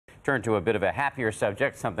turn to a bit of a happier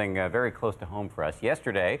subject, something very close to home for us.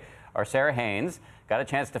 Yesterday, our Sara Haines got a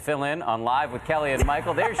chance to fill in on Live with Kelly and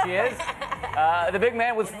Michael. There she is. The big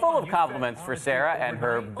man was full of compliments for Sara and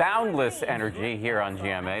her boundless energy here on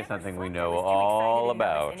GMA, something we know all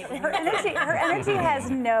about. Her energy has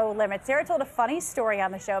no limits. Sara told a funny story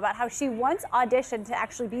on the show about how she once auditioned to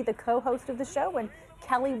actually be the co-host of the show when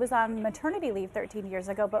Kelly was on maternity leave 13 years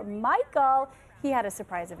ago. But Michael, he had a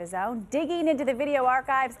surprise of his own, digging into the video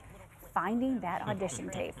archives, finding that audition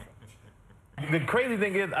tape. The crazy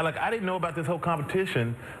thing is, I didn't know about this whole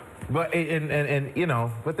competition, but and you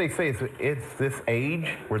know what they say is it's this age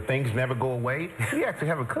where things never go away. We actually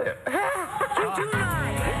have a clip.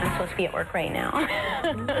 I'm supposed to be at work right now.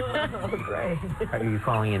 Oh, great. Are you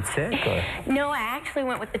calling in sick? Or? No, I actually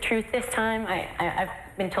went with the truth this time. I've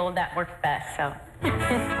been told that works best, so.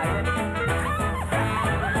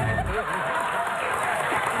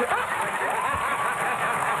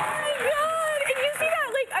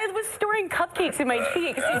 Cupcakes in my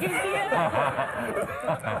cheeks. Did you see it?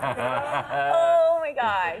 Oh my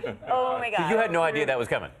gosh. Oh my gosh. You had no idea that was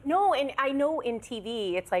coming. No, and I know in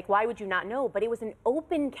TV, it's like, why would you not know? But it was an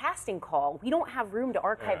open casting call. We don't have room to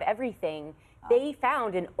archive everything. They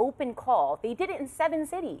found an open call. They did it in 7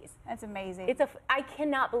 cities. That's amazing. I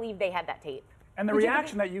cannot believe they had that tape. And the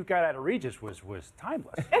reaction that you got out of Regis was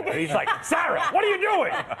timeless. He's like, Sara, what are you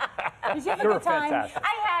doing? Did you have a good time? Fantastic.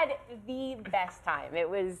 I had the best time. It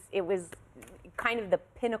was kind of the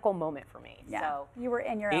pinnacle moment for me. Yeah. So you were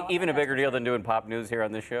in your element. Even a bigger deal than doing pop news here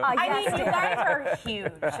on this show? I mean, you guys are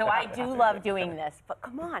huge, so I do love doing this. But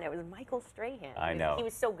come on, it was Michael Strahan. I know. He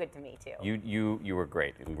was so good to me, too. You were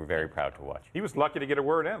great, and we're very proud to watch. He was lucky to get a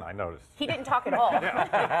word in, I noticed. He didn't talk at all. It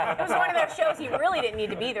was one of those shows he really didn't need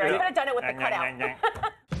to be there. He could have done it with the cutout.